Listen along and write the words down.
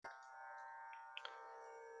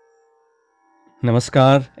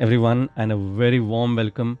Namaskar, everyone, and a very warm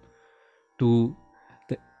welcome to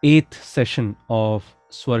the eighth session of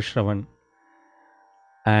Swar Shravan.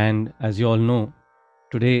 And as you all know,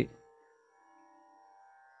 today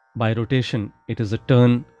by rotation, it is a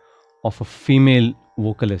turn of a female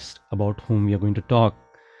vocalist about whom we are going to talk.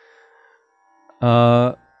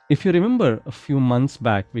 Uh, if you remember, a few months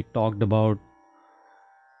back, we talked about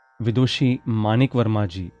Vidushi Manik Verma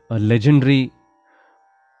ji, a legendary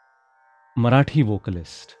Marathi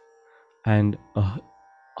vocalist and a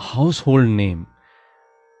household name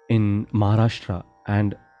in Maharashtra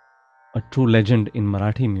and a true legend in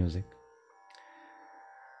Marathi music.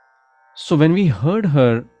 So when we heard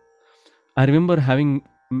her, I remember having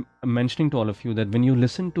mentioning to all of you that when you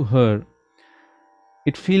listen to her,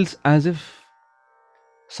 it feels as if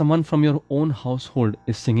someone from your own household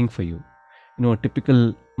is singing for you. You know, a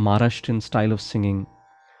typical Maharashtrian style of singing.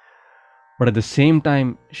 But at the same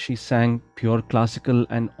time, she sang pure classical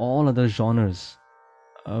and all other genres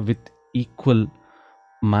with equal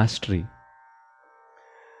mastery.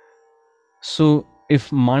 So if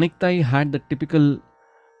Maniktai had the typical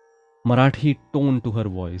Marathi tone to her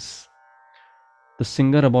voice, the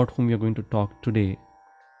singer about whom we are going to talk today,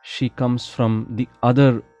 she comes from the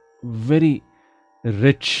other very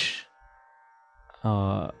rich,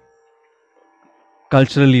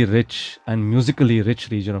 culturally rich and musically rich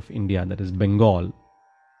region of India, that is Bengal.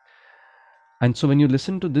 And so when you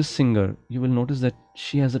listen to this singer, you will notice that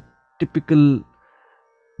she has a typical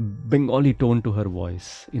Bengali tone to her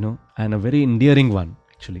voice, and a very endearing one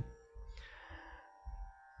actually.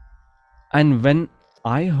 And when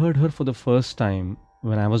I heard her for the first time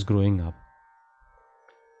when I was growing up,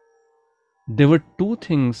 there were two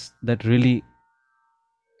things that really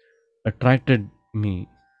attracted me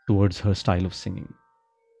towards her style of singing.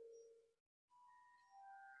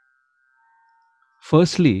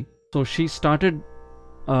 Firstly, so she started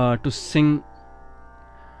to sing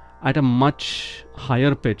at a much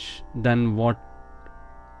higher pitch than what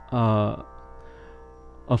a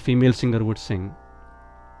female singer would sing.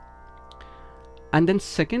 And then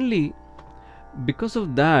secondly, because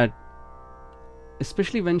of that,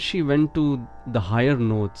 especially when she went to the higher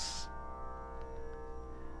notes,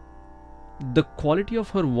 the quality of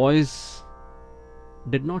her voice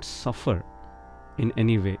did not suffer in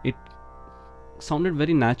any way. It sounded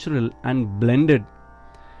very natural and blended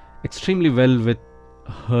extremely well with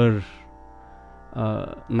her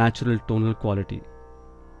natural tonal quality.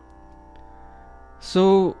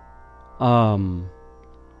 So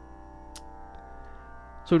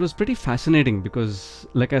it was pretty fascinating because,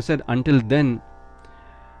 like I said, until then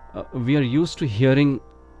we are used to hearing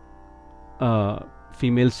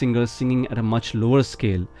female singers singing at a much lower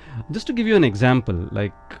scale. Just to give you an example,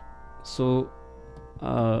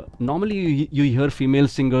 normally you hear female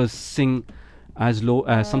singers sing as low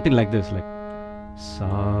as something like this, like sa,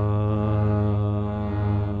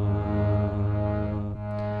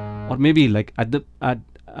 or maybe like at the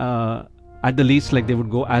least, like they would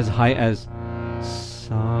go as high as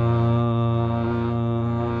sa.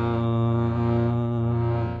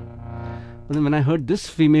 But then when I heard this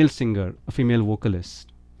female singer, a female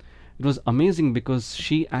vocalist, it was amazing because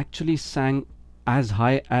she actually sang as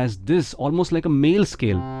high as this, almost like a male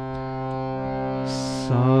scale.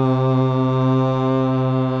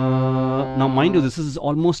 Now mind you, this is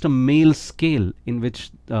almost a male scale in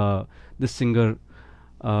which this singer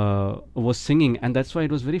was singing, and that's why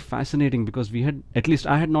it was very fascinating, because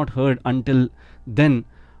I had not heard until then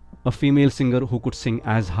a female singer who could sing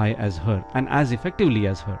as high as her and as effectively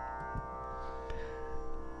as her.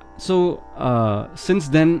 So since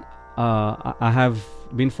then I have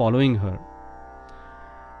been following her,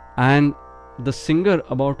 and the singer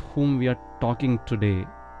about whom we are talking today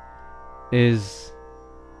is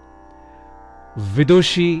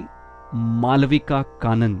Vidushi Malvika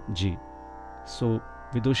Kannan ji. So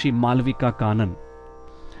Vidushi Malvika Kannan,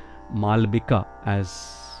 Malvika as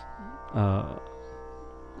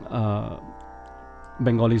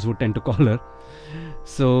Bengalis would tend to call her.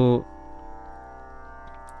 So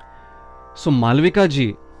Malvika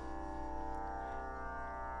ji,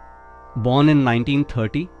 born in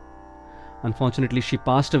 1930. Unfortunately, she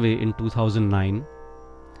passed away in 2009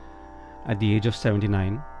 at the age of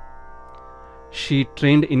 79. She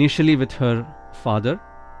trained initially with her father,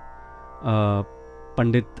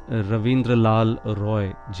 Pandit Ravindra Lal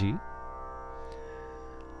Roy ji,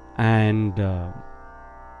 and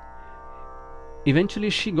eventually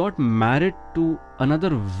she got married to another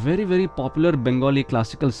very, very popular Bengali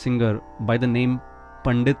classical singer by the name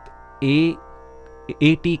Pandit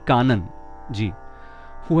A.T. Kannan ji,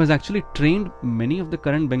 who has actually trained many of the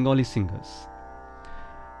current Bengali singers.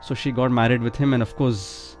 So she got married with him, and of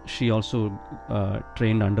course she also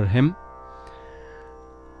trained under him.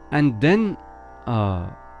 And then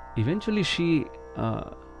eventually she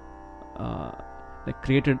like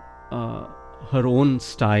created her own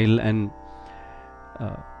style. And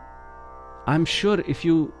I'm sure if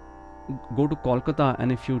you go to Kolkata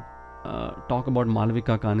and if you talk about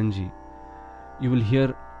Malvika Kananji, you will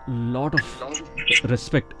hear a lot of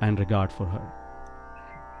respect and regard for her.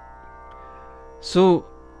 So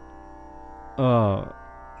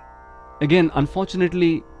again,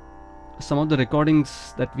 unfortunately, some of the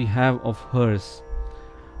recordings that we have of hers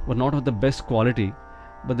were not of the best quality,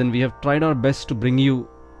 but then we have tried our best to bring you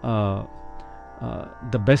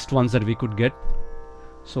the best ones that we could get.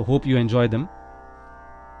 So hope you enjoy them.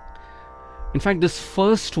 In fact, this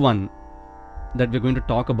first one that we're going to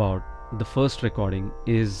talk about, the first recording,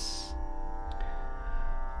 is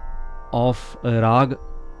of Rag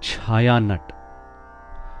Chhayanat.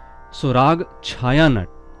 So Rag Chhayanat,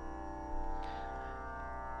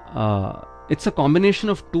 it's a combination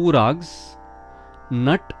of two rags,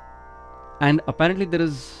 Nat, and apparently there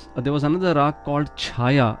was another rag called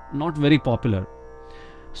Chhaya, not very popular.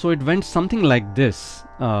 So it went something like this.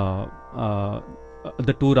 The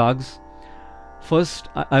two rags. First,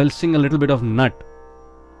 I will sing a little bit of Nat.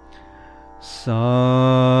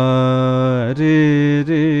 Sa re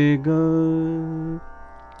re ga,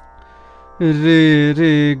 re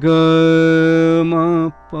re ga ma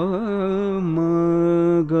pa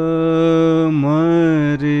ma ga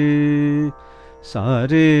ma re, sa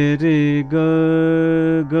re re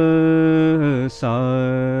ga ga, sa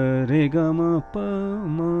re ga ma pa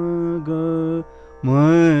ma ga ma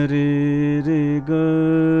re re ga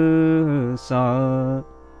sa.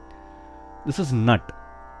 This is Nat.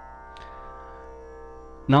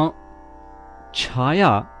 Now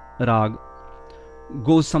Chhaya rag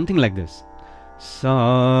goes something like this.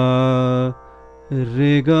 Sa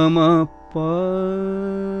re ga ma pa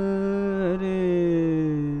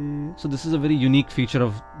re. So this is a very unique feature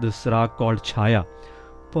of this rag called Chhaya.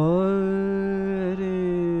 Pa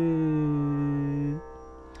re.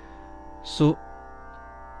 So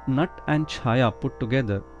Nat and Chhaya put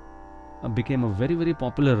together became a very, very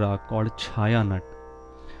popular rag called Chhayanat.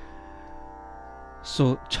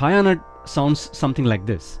 So Chhayanat sounds something like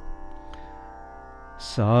this.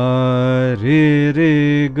 Sa re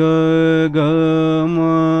re ga ga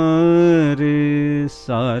ma re,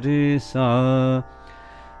 sa re sa,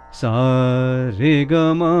 sa re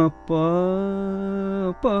ga ma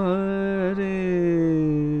pa pa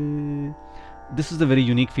re. This is the very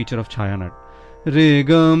unique feature of Chhayanat. Re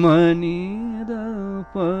ga ma ni da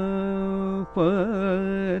pa pa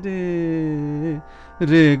re,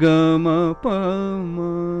 re ga ma pa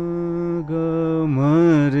ma ga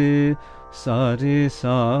ma re, sa re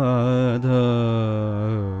sa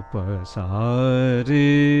dha pa sa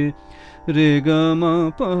re, re ga ma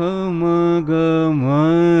pa ma ga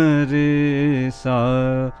ma re,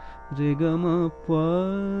 sa re ga ma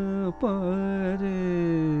pa pa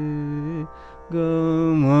re ga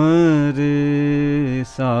ma re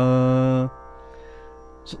sa.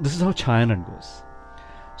 So this is how Chhayanat goes.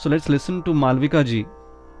 So let's listen to Malvika ji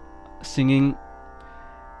singing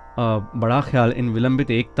Bada Khayal in Vilambit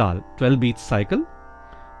Ek Tal, 12 beats cycle,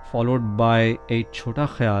 followed by a Chhota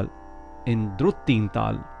Khayal in Drut Teen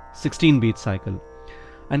Tal, 16 beat cycle.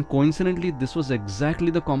 And coincidentally, this was exactly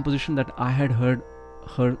the composition that I had heard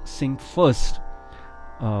her sing first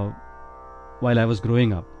while I was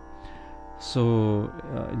growing up. So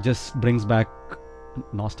it just brings back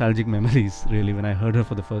nostalgic memories really when I heard her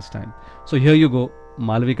for the first time. So here you go,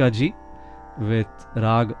 Malvika ji with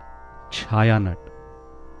Rag Chhayanat.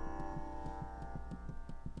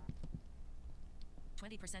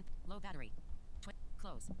 20% low battery.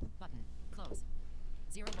 Close button. Close.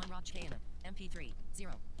 01 Rag Chhayanat. MP3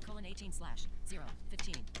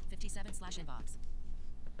 0:18/0:15:57/inbox.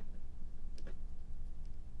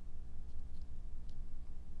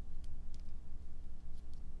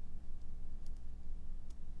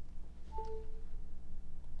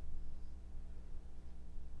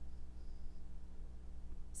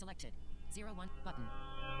 Selected. 01 button.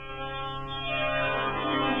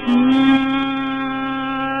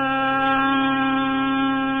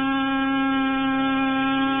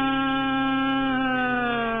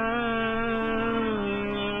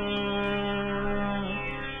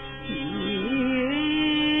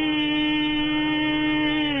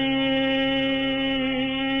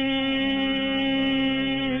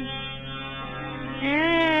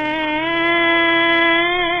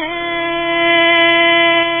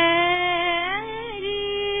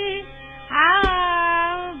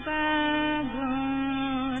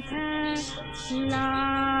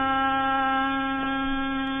 La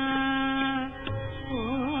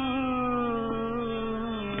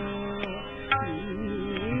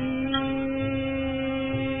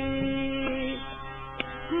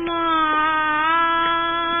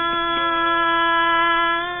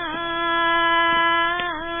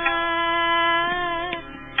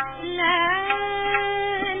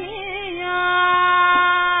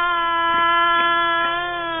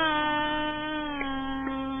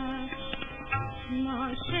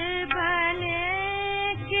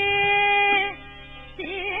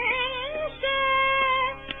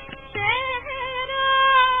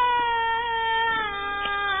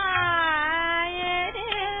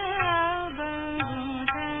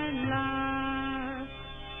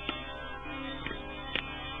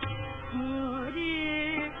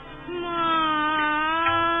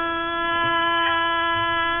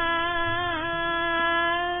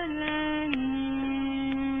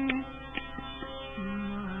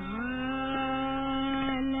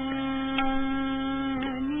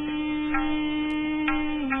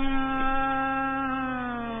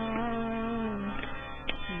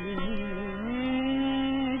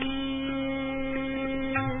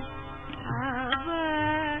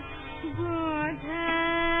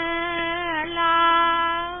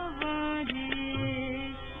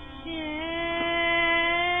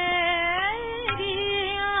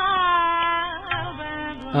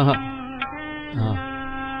Uh-huh. Uh-huh.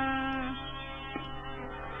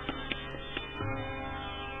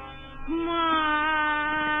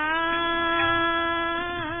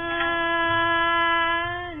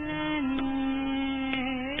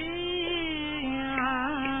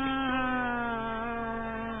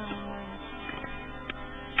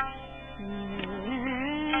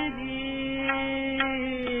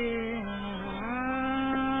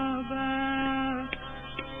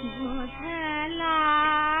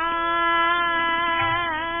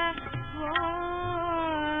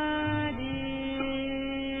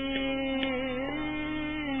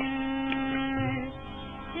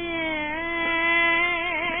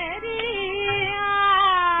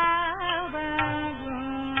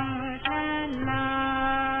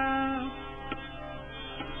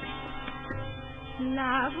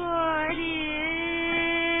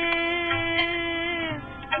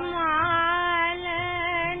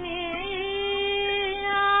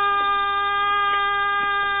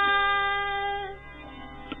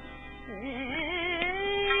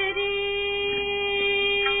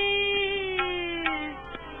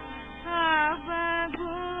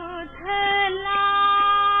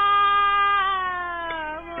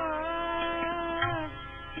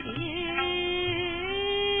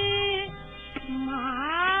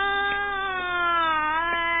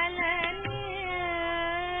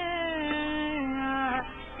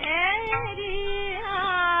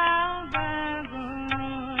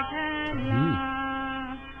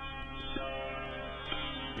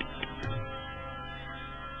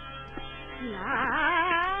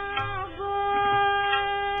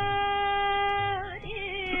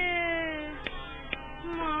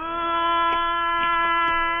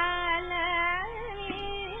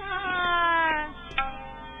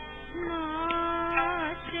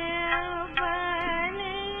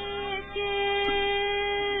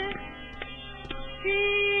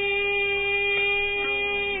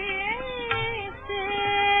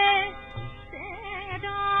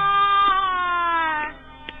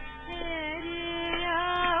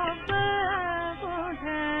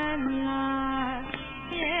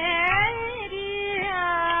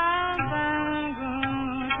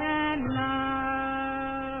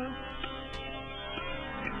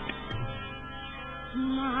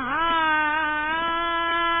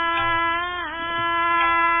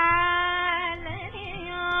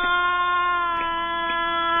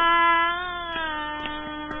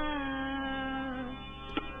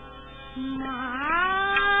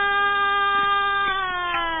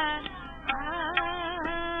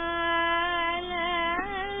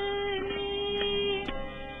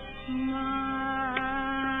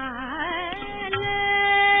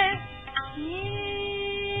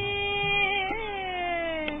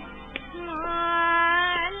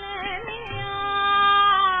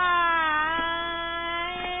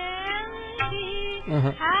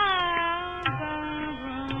 Uh-huh.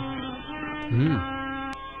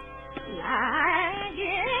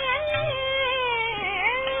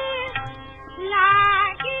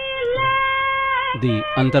 The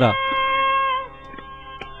Antara.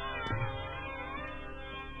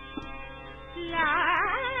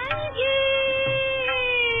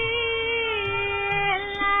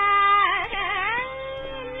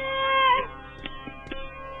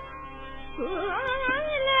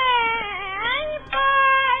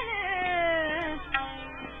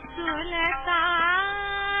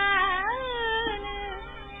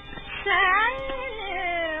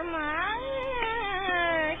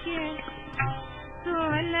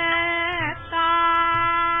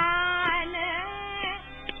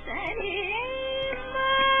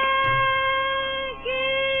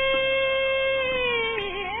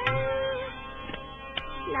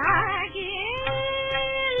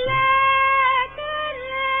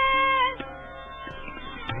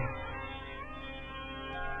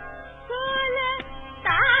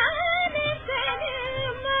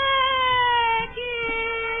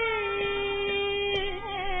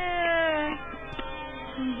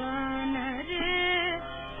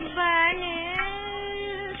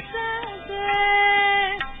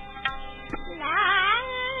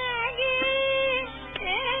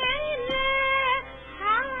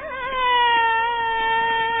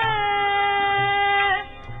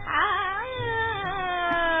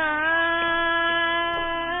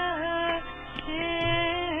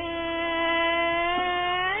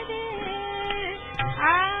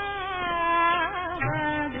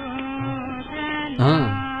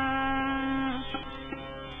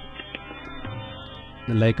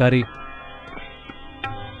 Laikari.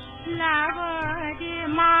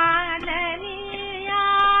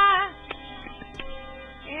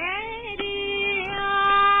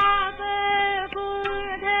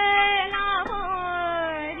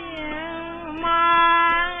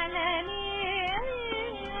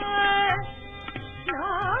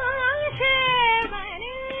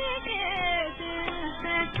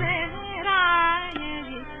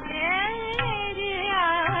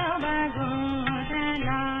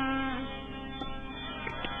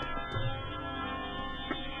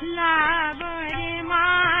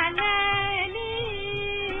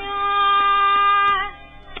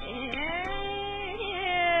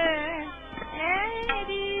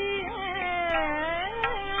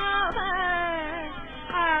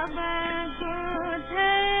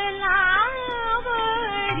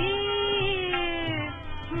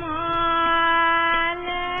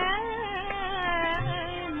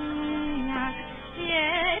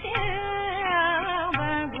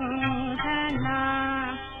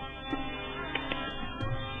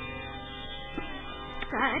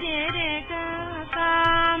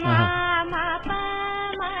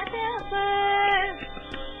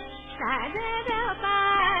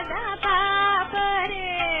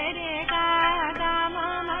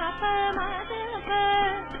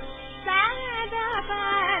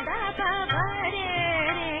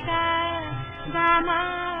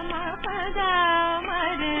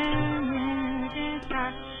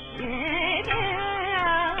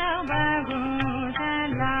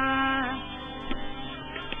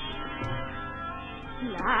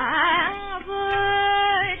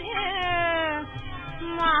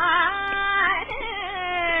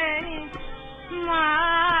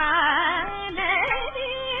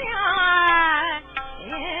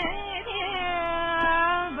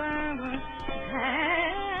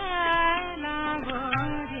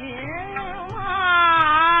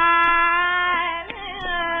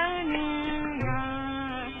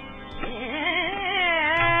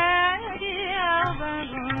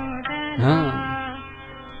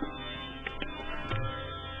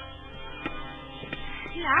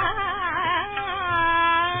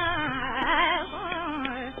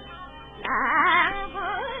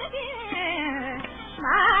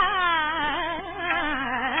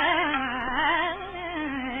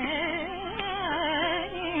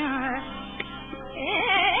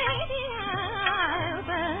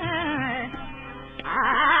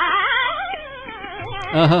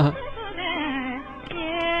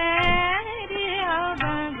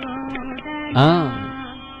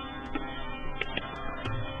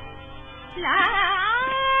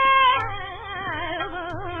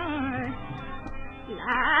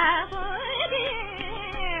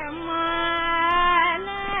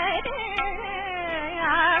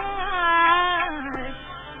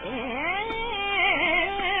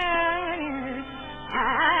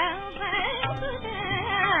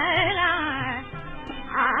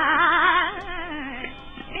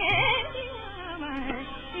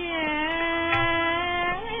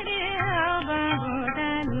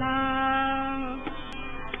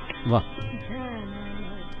 वाह,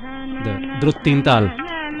 द्रुत तीन ताल।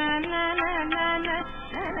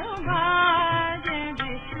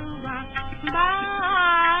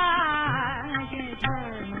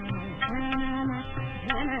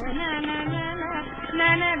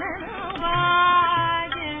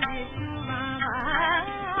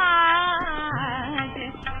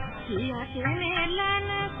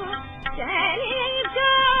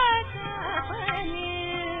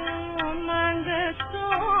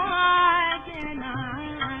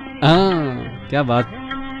 क्या बात।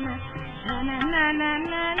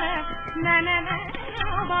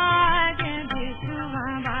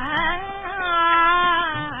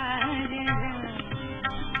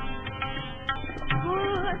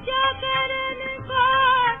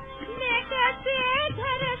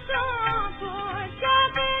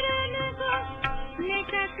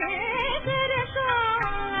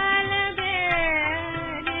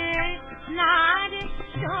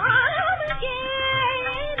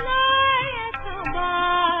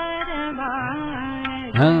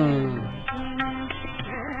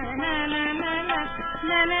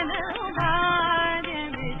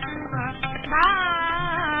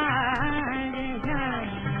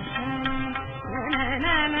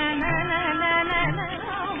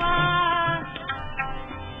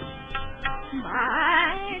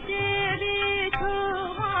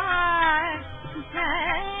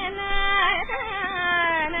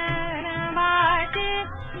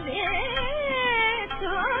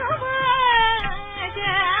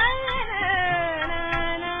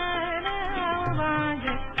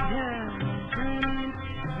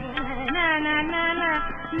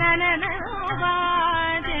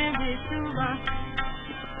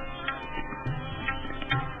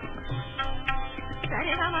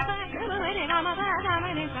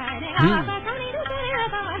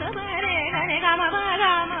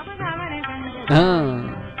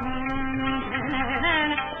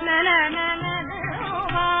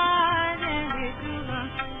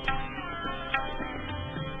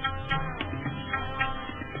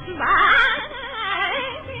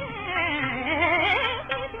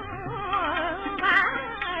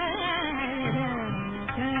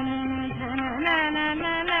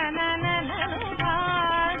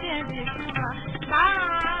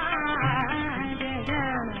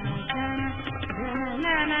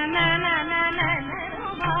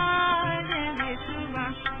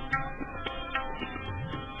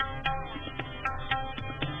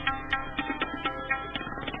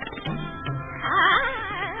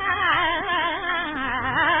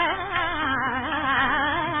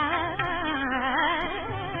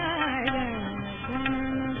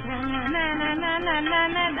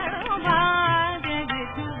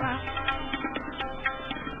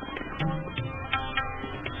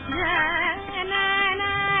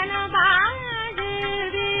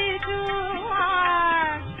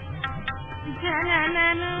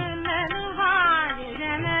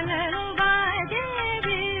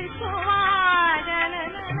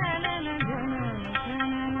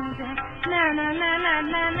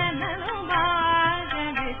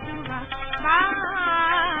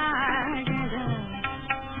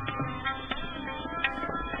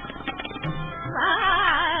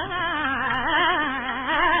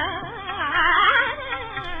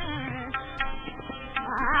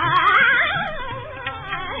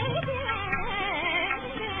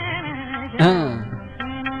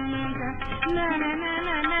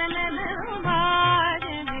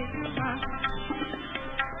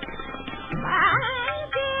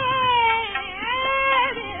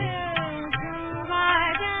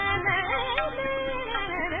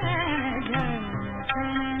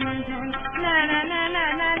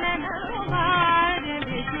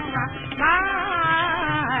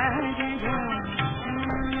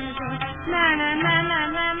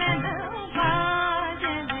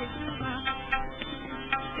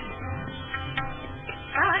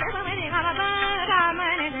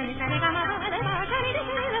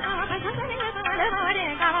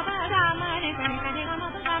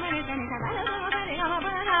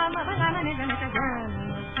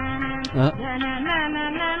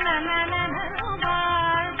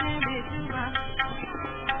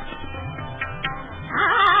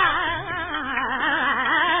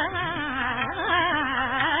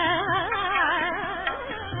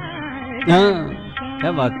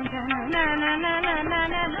 क्या बात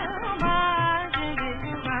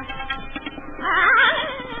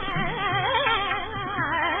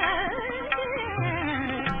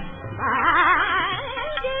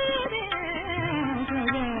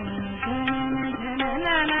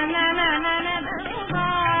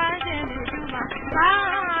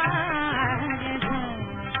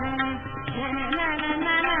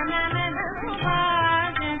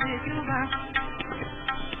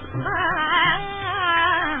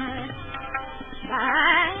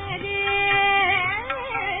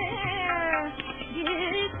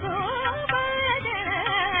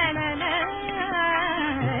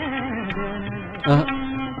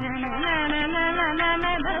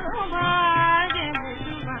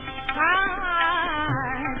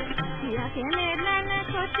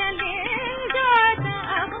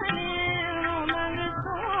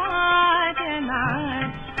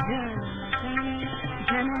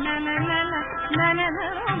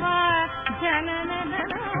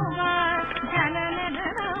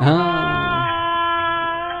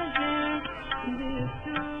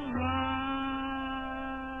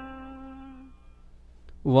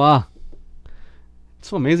Wow, it's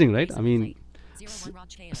so amazing, right? I mean,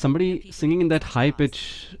 somebody singing in that high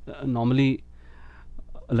pitch, normally,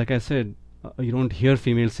 like I said, you don't hear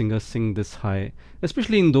female singers sing this high,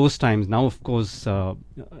 especially in those times. Now, of course,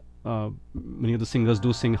 many of the singers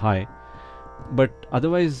do sing high, but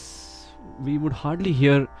otherwise, we would hardly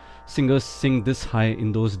hear singers sing this high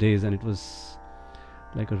in those days, and it was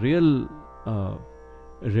like a real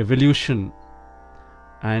revolution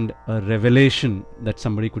and a revelation that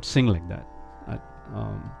somebody could sing like that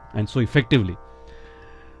and so effectively.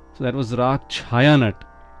 So that was Rag Chhayanat.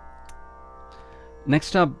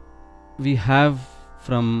 Next up we have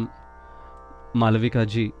from Malavika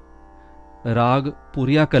ji Rag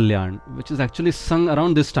Puriya Kalyan, which is actually sung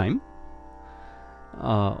around this time,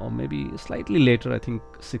 or maybe slightly later, I think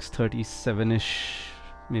 637ish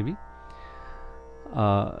maybe.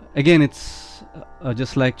 Again, it's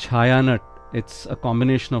just like Chhayanat. It's a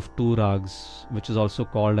combination of two rags, which is also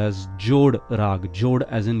called as Jod rag. Jod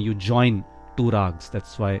as in you join two rags.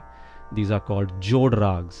 That's why these are called Jod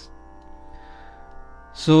rags.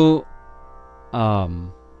 So, Puriya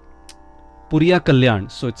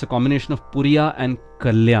Kalyan. So it's a combination of Puriya and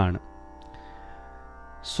Kalyan.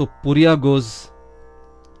 So Puriya goes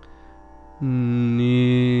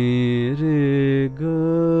Ni re ga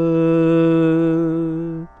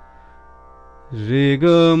re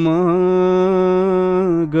ga ma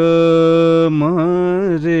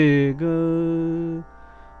re ga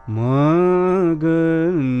ma ga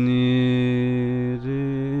ni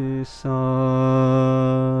re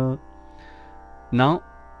sa. Now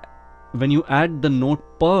when you add the note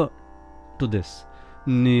pa to this,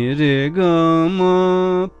 ni re ga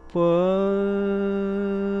ma pa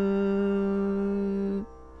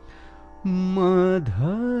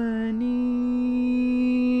madhani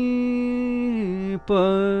pa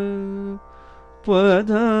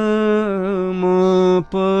pada ma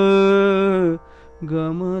pa ga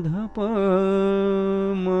madha pa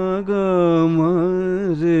ma ga ma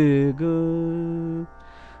re ga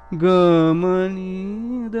ga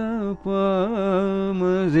mani da pa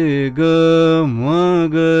ma re ga ma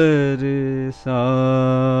ga re sa.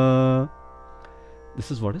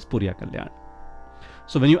 This is what is Puriya Kalyan.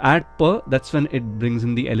 So when you add pa, that's when it brings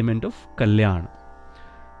in the element of Kalyan.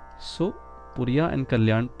 So Puriya and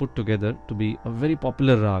Kalyan put together to be a very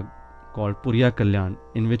popular rag called Puriya Kalyan,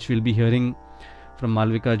 in which we'll be hearing from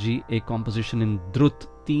Malvika ji a composition in Drut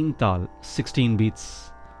 3 Tal, 16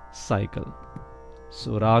 beats cycle.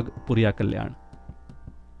 So rag Puriya Kalyan.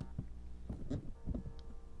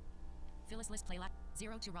 Phyllis list play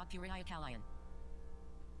 0 to Rag Puriya Kalyan.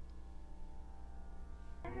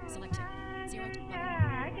 Selected. 0 to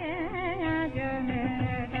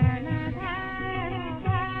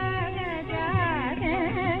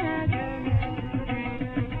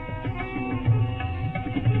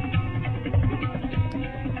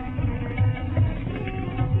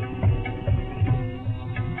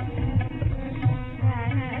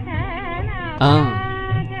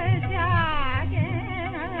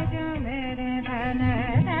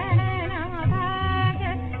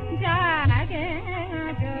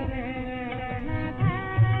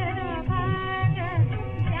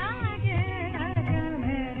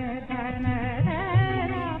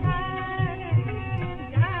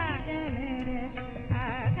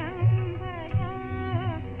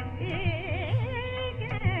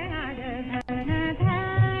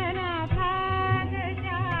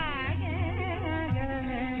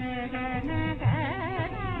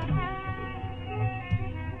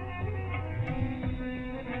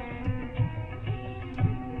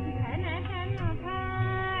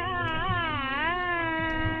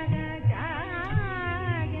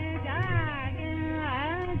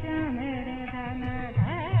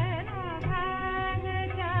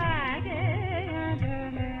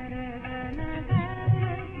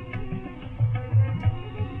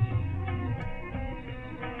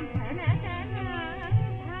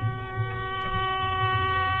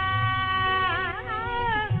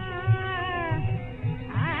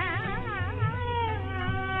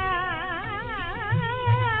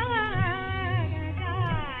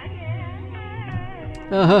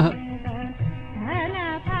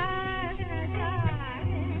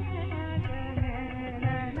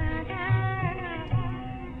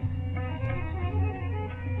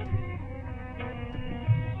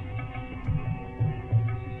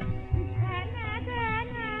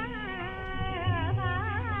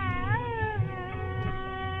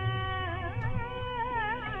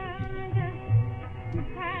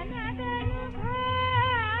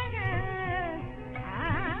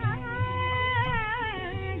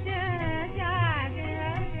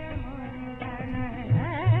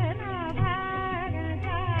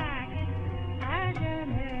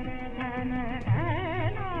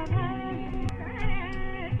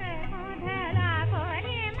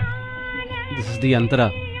This is the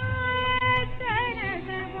Antara.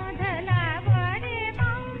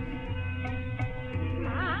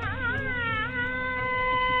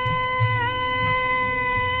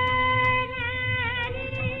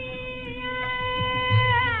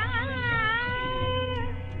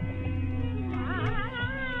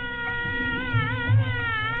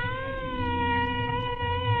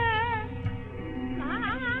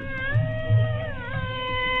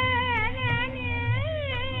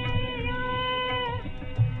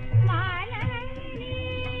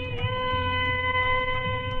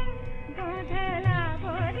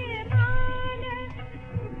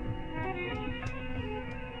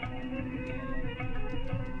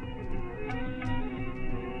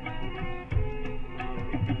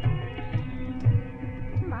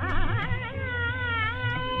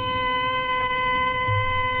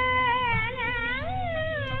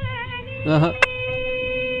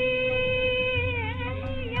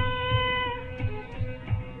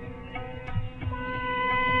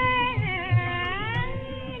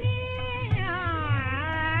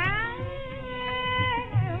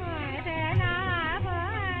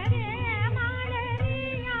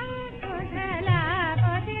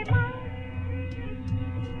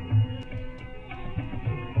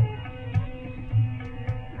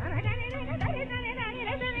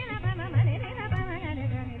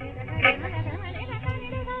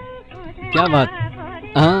 क्या बात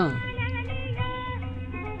हाँ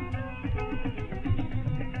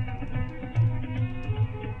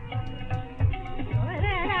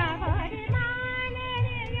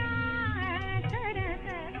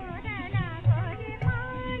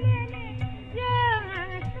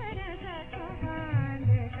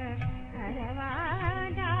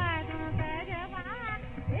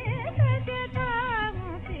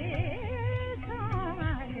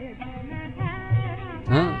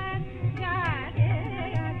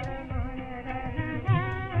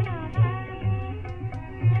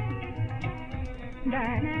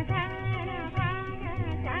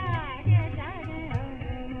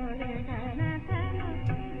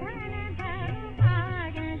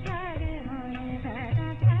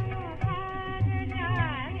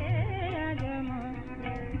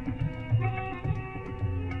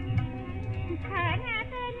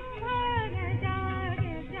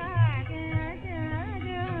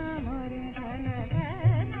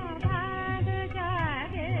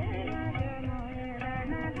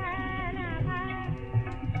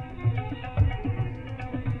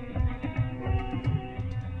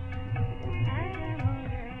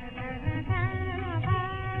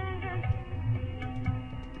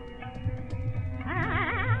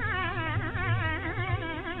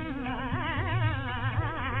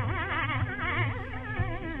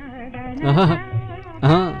Uh-huh.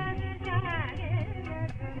 Uh-huh.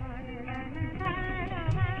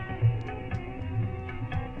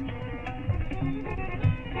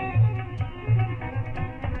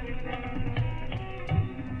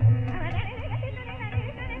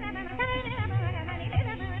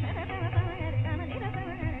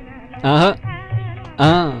 Uh-huh.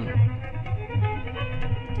 Uh.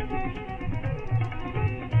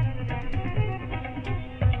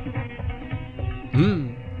 Hmm.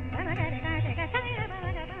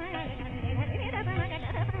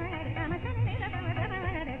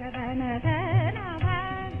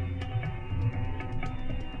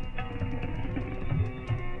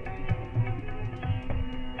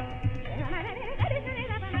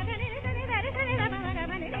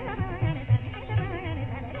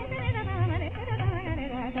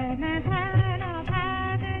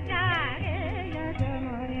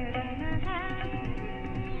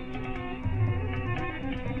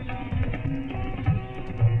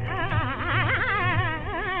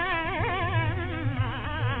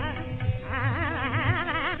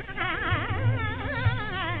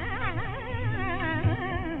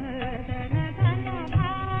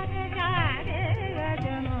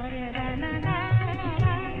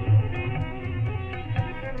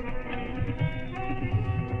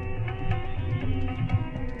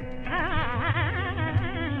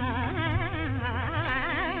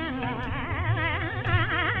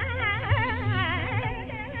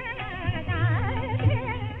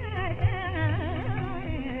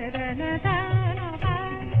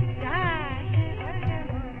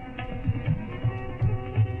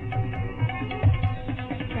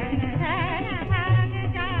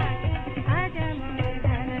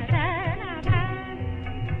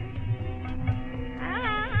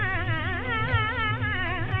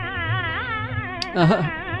 Uh-huh.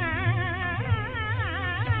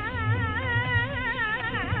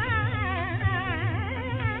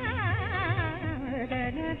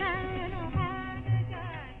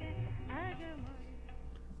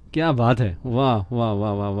 क्या बात है, वाह वाह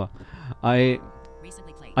वाह वाह वाह.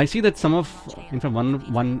 Recently played. I see that some of, Raj in fact,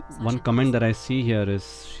 one comment that I see here is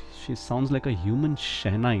she sounds like a human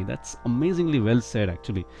Shehnai. That's amazingly well said,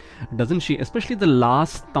 actually, doesn't she? Especially the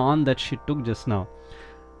last tan that she took just now.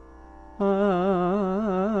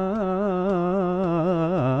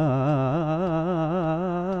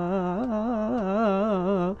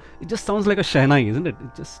 It just sounds like a Shehnai, isn't it?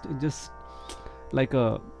 It just like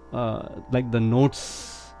a like the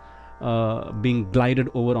notes being glided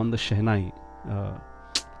over on the Shehnai.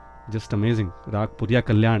 Just amazing. Rag Purya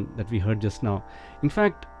Kalyan that we heard just now. In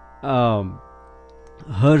fact,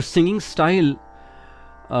 her singing style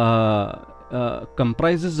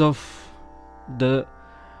comprises of the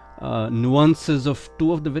nuances of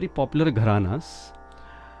two of the very popular gharanas,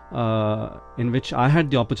 in which I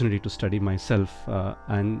had the opportunity to study myself,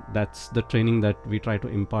 and that's the training that we try to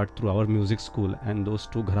impart through our music school. And those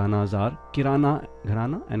two gharanas are Kirana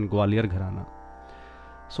Gharana and Gwalior Gharana.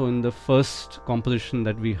 So in the first composition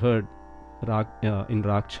that we heard, in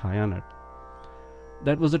Rag Chayanat,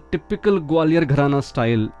 that was a typical Gwalior Gharana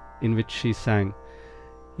style in which she sang.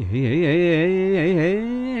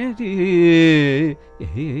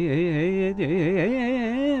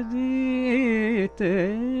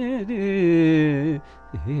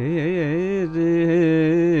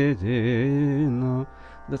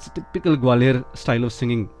 That's a typical Gwalior style of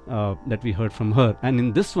singing that we heard from her. And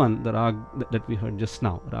in this one, the rag that we heard just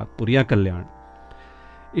now, Rag Purya Kalyan,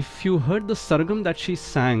 if you heard the sargam that she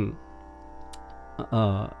sang,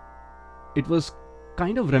 it was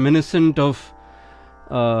kind of reminiscent of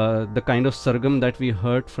the kind of sargam that we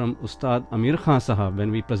heard from Ustad Amir Khan Sahab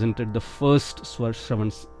when we presented the first Swar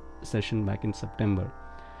Shravan session back in September.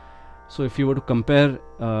 So if you were to compare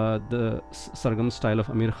the sargam style of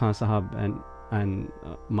Amir Khan Sahab and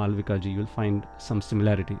Malvika ji, you'll find some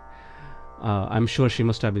similarity. I'm sure she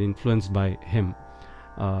must have been influenced by him,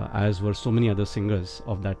 as were so many other singers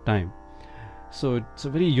of that time. So it's a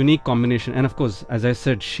very unique combination. And of course, as I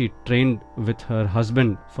said, she trained with her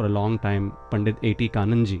husband for a long time, Pandit A.T.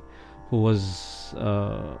 Kananji, who was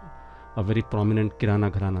a very prominent Kirana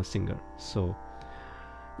Gharana singer. So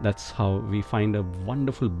that's how we find a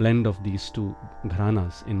wonderful blend of these two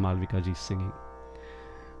gharanas in Malvika ji's singing.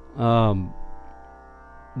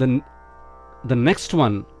 The next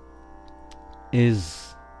one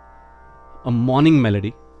is a morning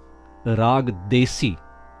melody, Rag Desi.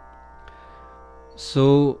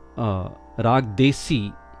 So Rag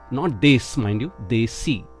Desi, not Des, mind you,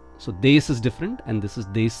 Desi. So Des is different and this is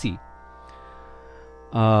Desi,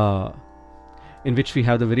 in which we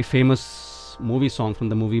have the very famous movie song from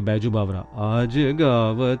the movie Baiju Bawra. Aaj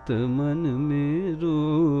gavat man mein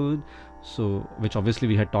roj So, which obviously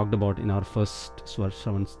we had talked about in our first Swar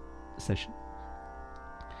Shravan session.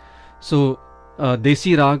 So,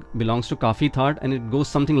 Desi Rag belongs to Kafi Thad, and it goes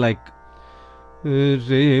something like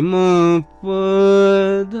Re ma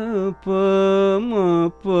pa dha pa ma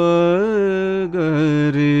pa ga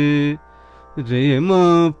re, re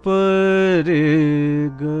ma pa re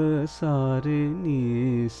ga sa re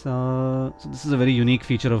ni sa. So this is a very unique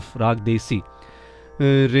feature of Rag Desi.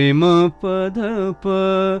 Re ma pa dha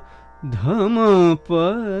pa dha ma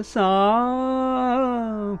pa sa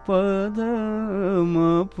pa dha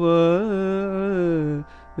ma pa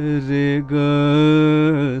re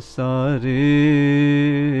ga sa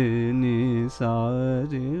re ni sa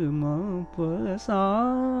re ma pa sa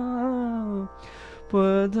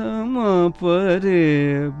pa dha ma pa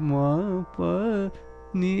re ma pa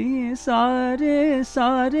ni sa re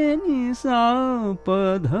ni sa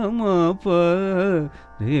pa dha ma pa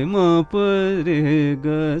re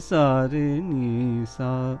ga sa re ni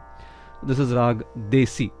sa. This is Rag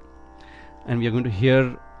Desi, and we are going to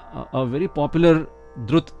hear a very popular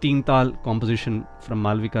Drut Teen Tal composition from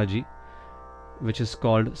Malvika ji, which is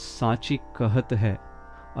called Sachi Kahat Hai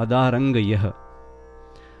Adarang Yah.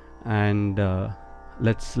 And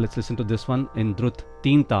let's listen to this one in Drut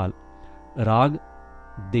Teen Tal, Rag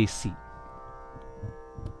Desi.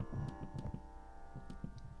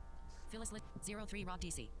 Phyllis Lit 03 Rag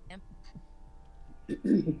DC. M.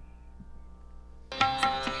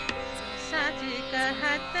 सच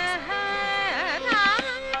कहत है राग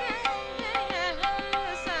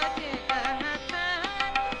सच कहत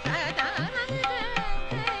है राग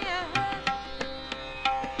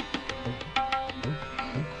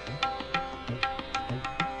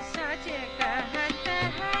सच कहत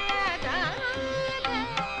है राग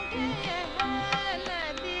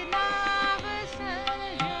नदी नाव संजोग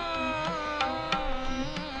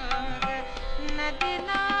नदी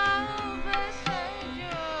नाव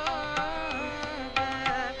संजोग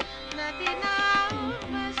नदी नाव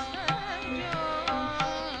संजोग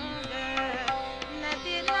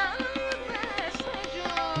नदी नाव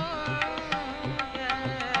संजोग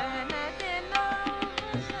नदी नाव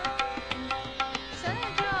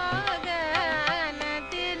संजोग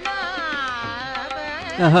नदी नाव संजोग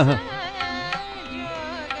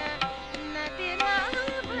नदी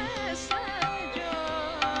नाव संजोग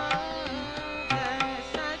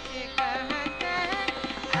सच कहत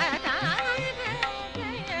है राग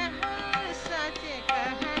सच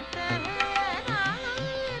कहत है राग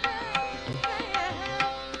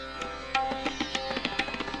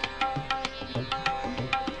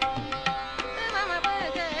मम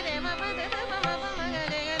पद रे म पद म म ग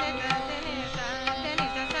रे ग रे ग रे सा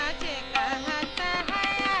सच कहत है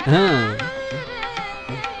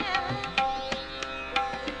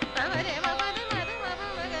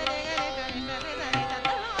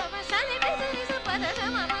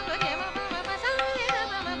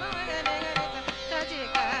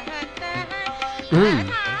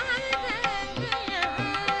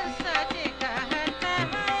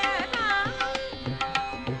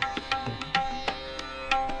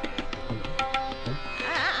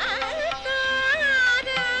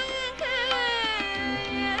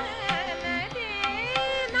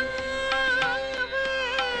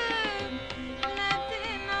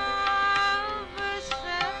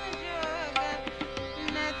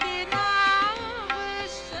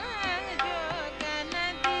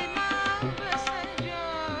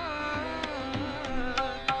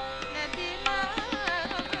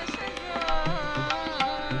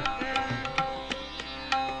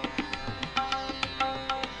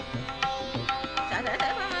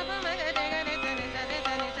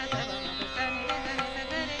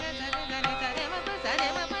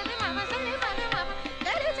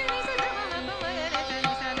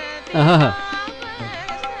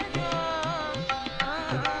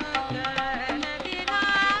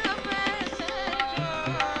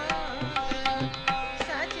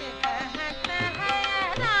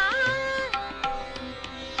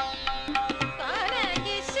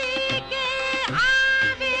किसी के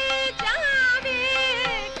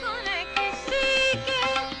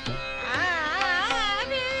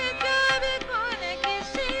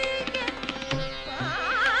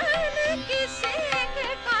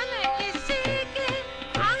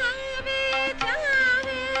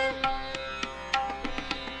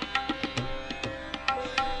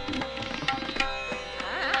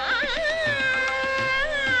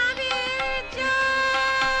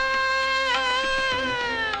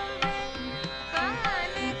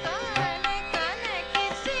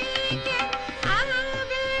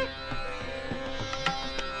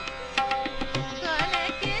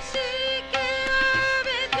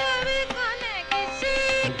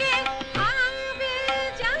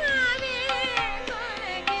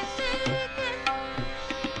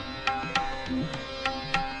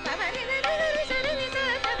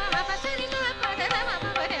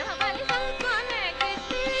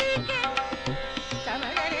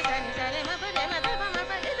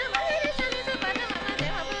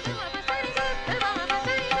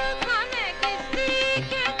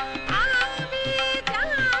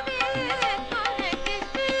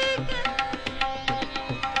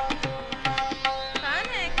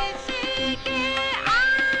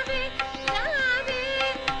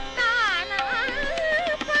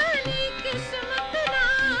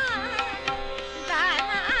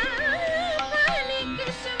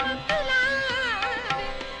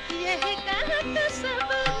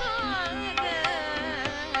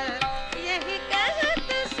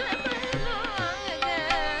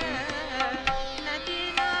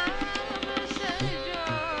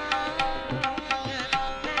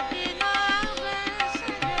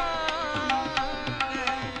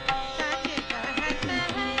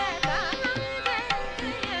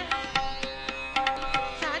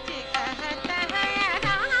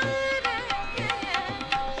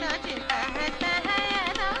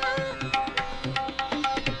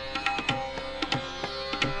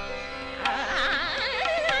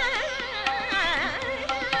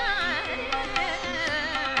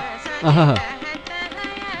आहा,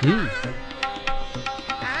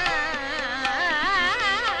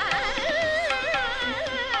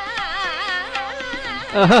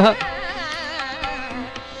 आहा,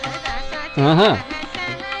 आहा,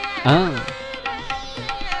 हाँ,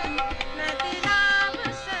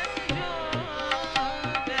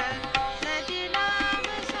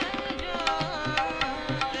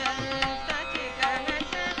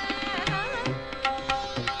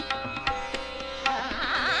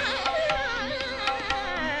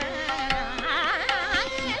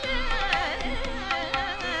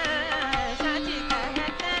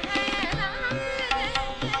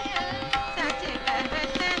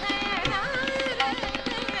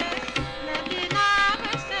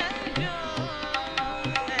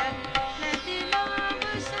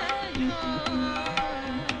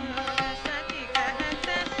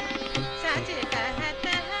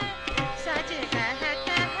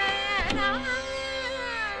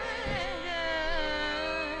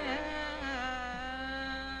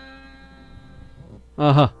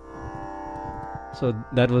 aha. So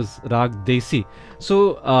that was Rag Desi.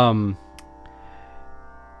 So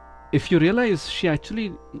if you realize, she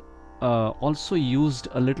actually also used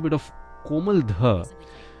a little bit of Komal Dha.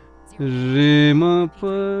 Re ma pa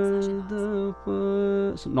da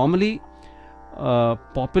pa. So normally,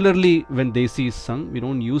 popularly when Desi is sung, we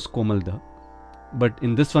don't use Komal Dha, but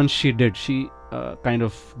in this one she did. She kind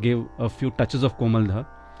of gave a few touches of Komal Dha.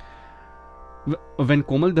 When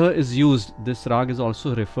Komal Dha is used, this rag is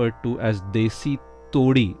also referred to as Desi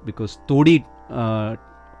Todi, because Todi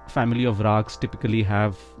family of rags typically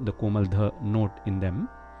have the Komal Dha note in them.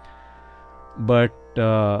 But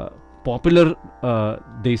popular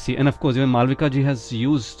Desi, and of course even Malvika ji has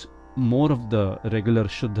used more of the regular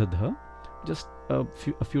Shuddha Dha, just a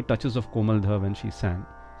few touches of Komal Dha when she sang.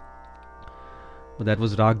 But that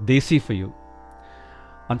was Rag Desi for you.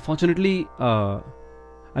 Unfortunately,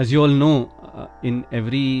 as you all know, in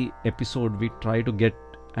every episode we try to get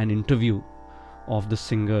an interview of the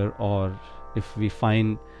singer, or if we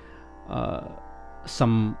find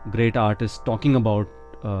some great artist talking about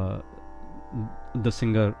the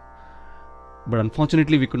singer, but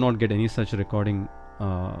unfortunately we could not get any such recording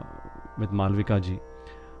with Malvika ji.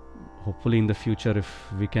 Hopefully in the future,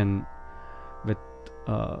 if we can, with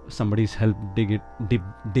somebody's help, dig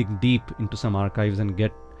deep into some archives and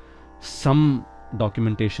get some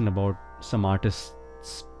documentation about some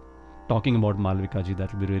artists talking about Malvika ji,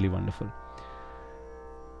 that will be really wonderful.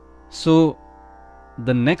 So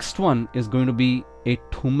the next one is going to be a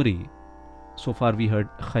Thumri. So far we heard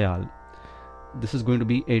Khayal. This is going to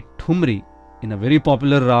be a Thumri in a very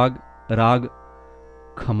popular Rag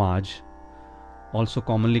Khamaj, also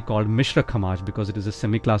commonly called Mishra Khamaj, because it is a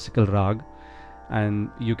semi-classical rag, and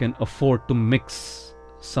you can afford to mix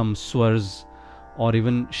some swars or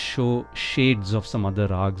even show shades of some other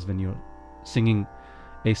rags when you're singing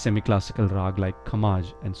a semi-classical rag like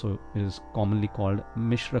Khamaj, and so it is commonly called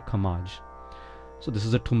Mishra Khamaj. So this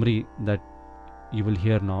is a Thumri that you will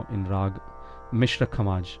hear now in rag Mishra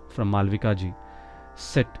Khamaj from Malvika ji,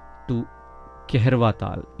 set to Kehrwa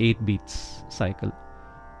Tal, 8 beats cycle.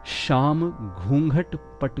 Sham Ghunghat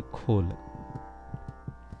Pat Khol.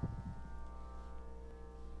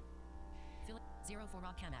 Fill it 0 for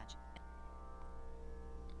Rag Khamaj.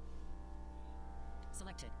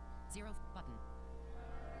 Selected 0 button.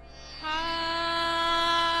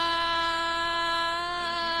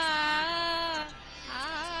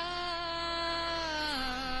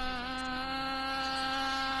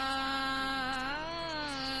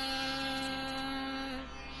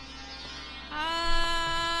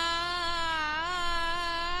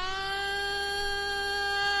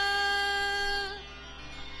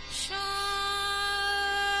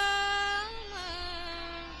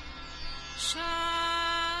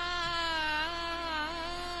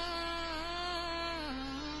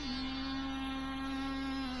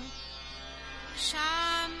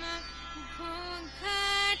 शाम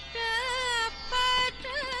घूंघट पट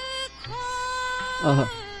खोली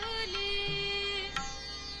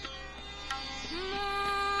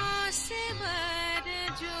मोसे बर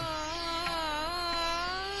जो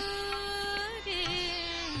रे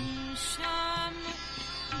शाम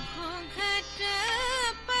घूंघट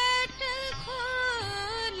पट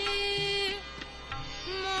खोली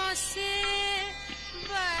मोसे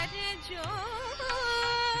बर जो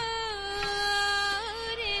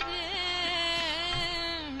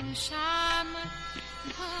शाम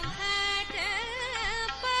घूंघट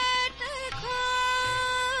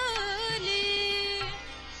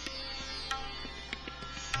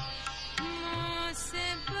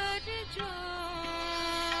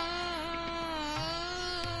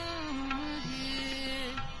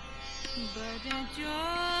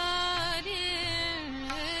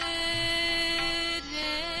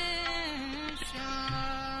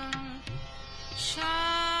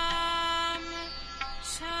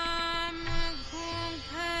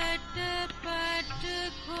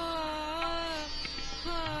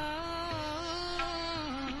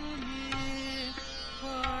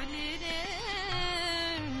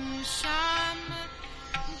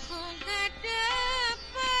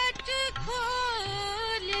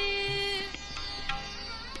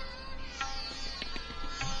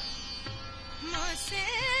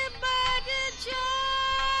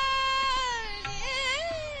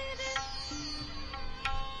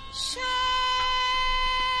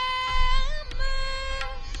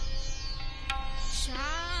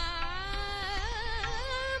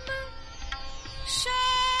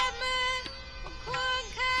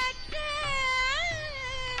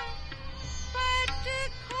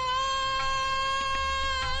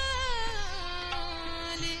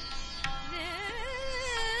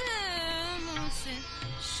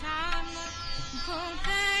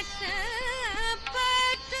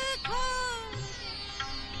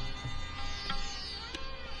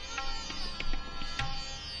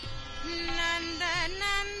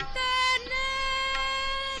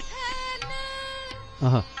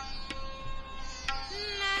Uh-huh.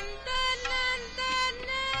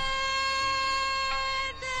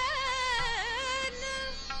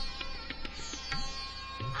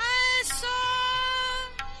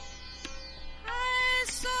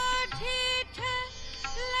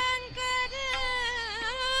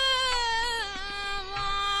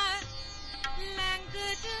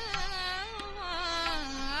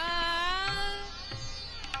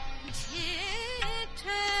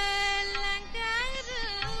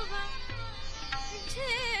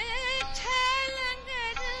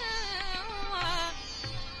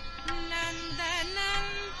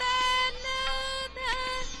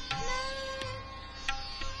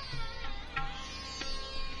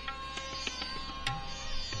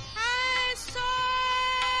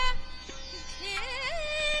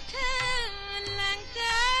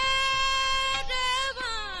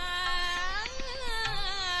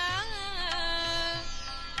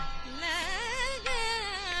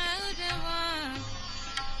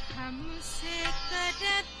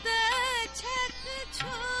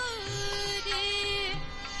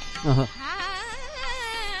 Uh-huh.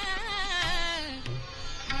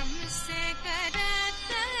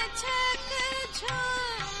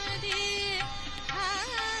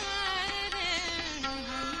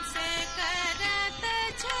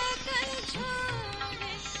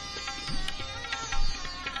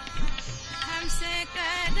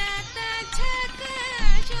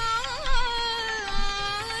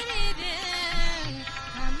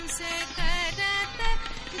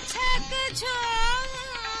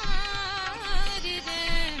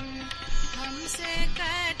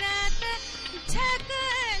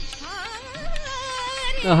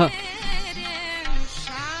 Uh-huh.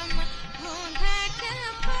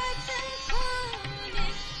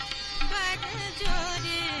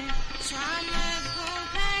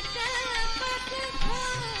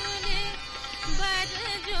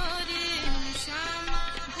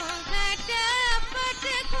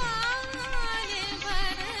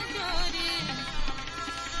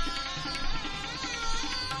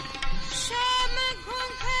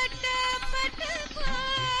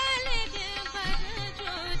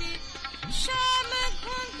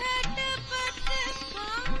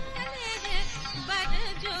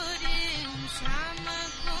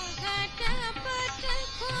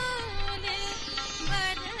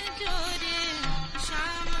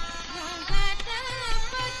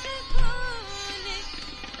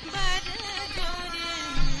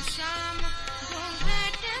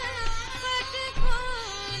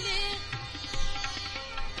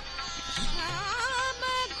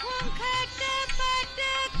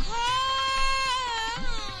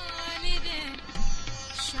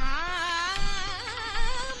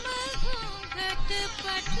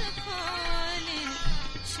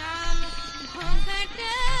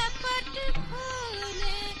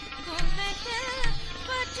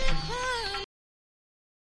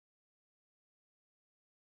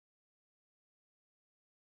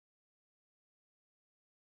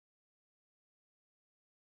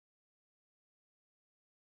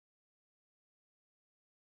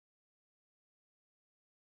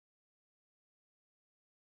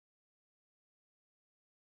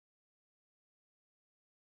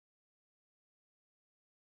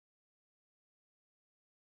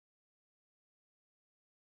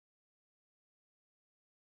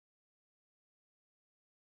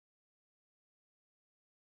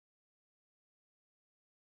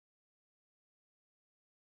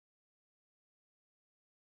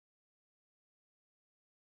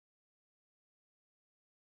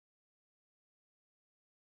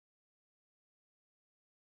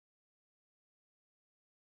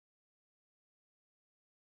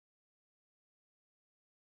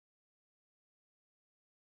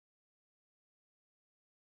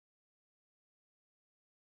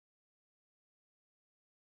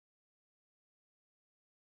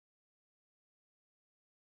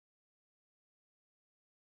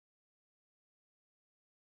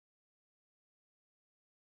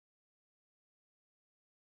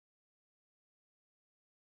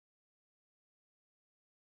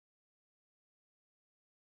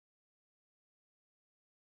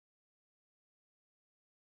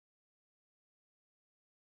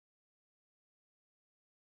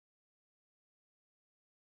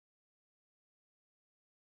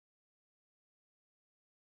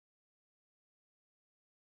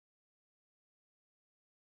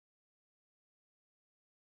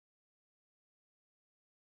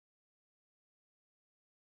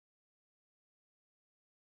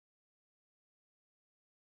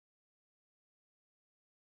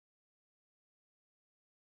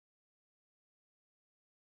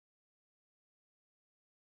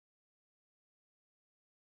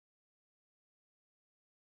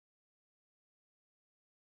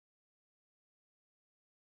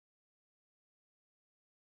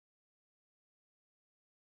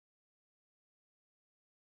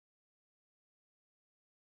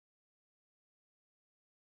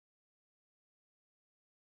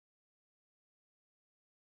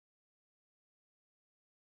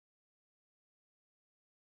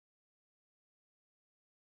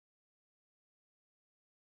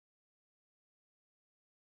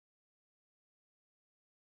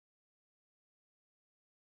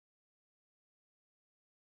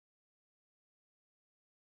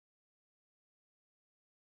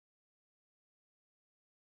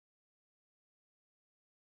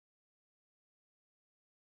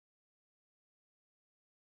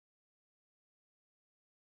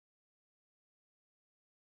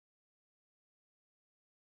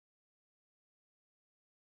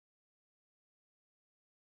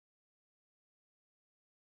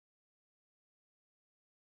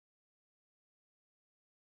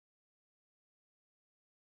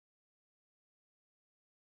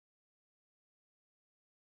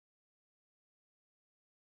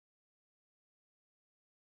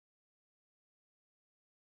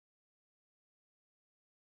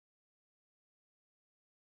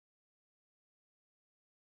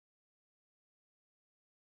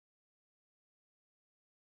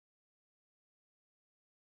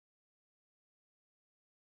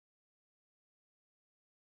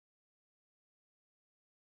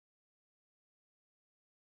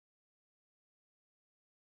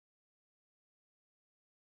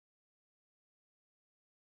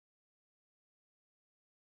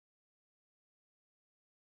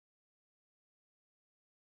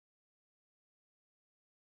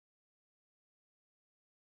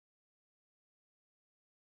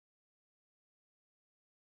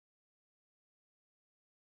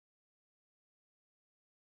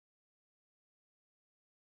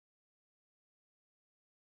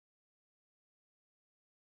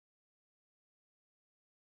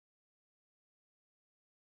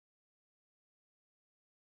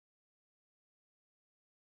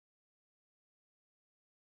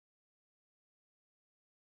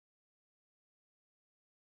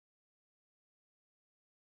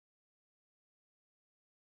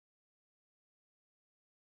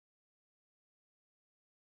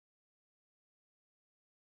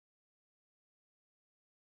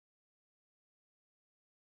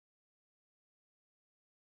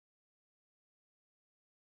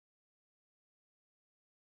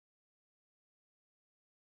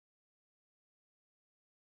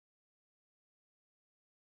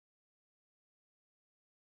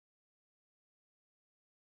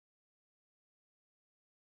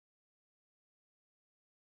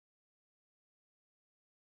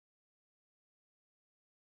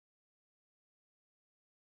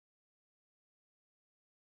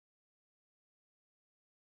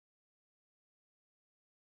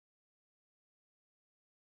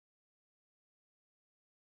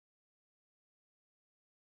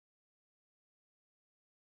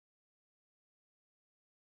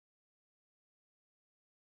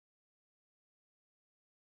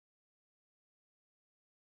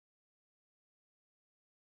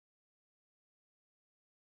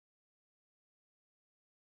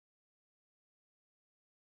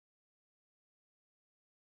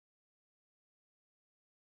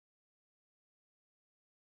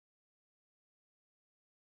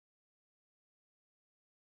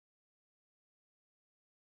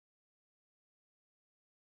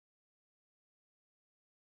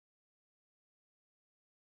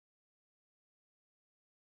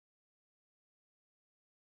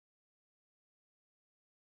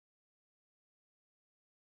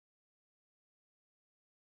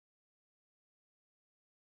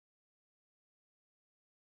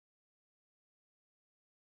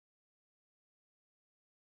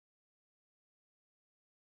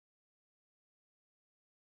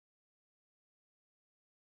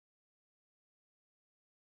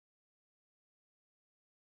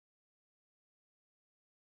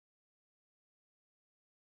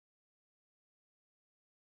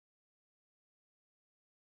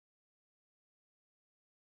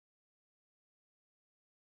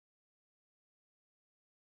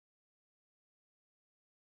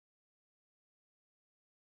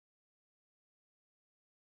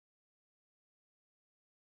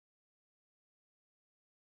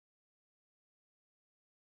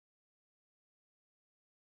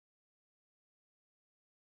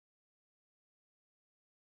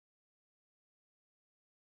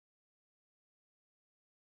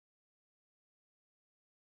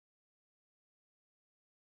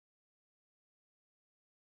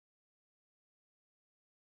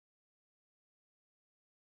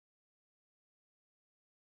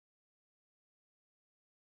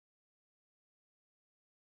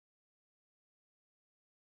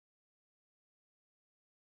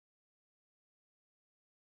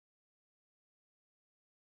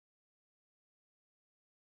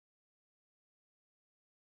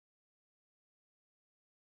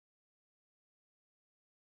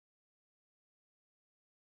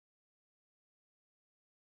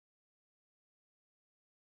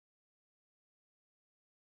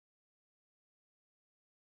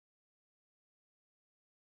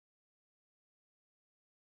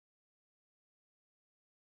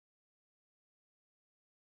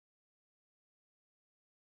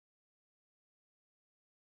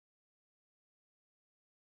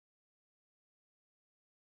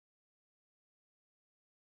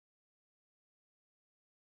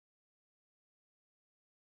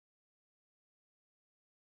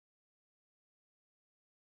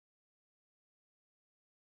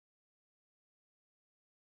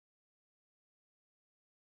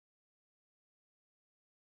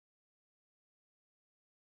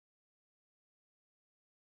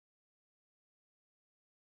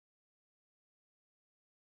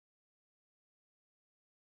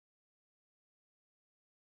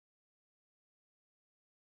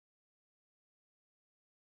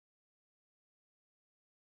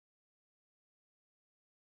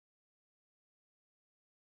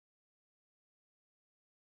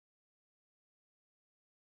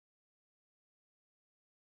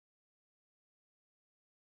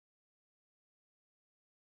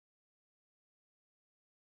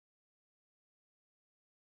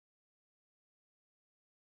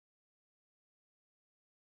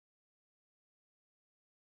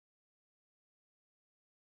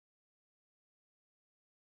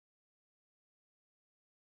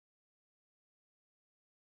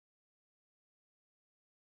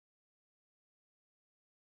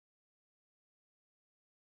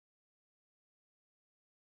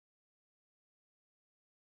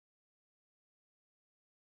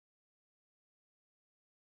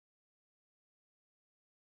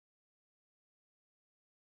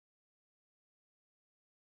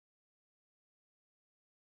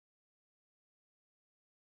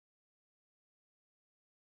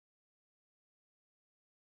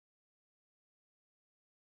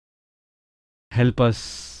 help us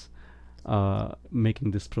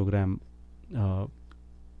making this program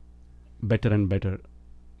better and better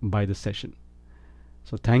by the session.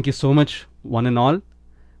 So thank you so much, one and all,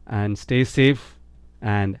 and stay safe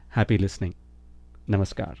and happy listening.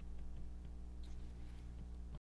 Namaskar.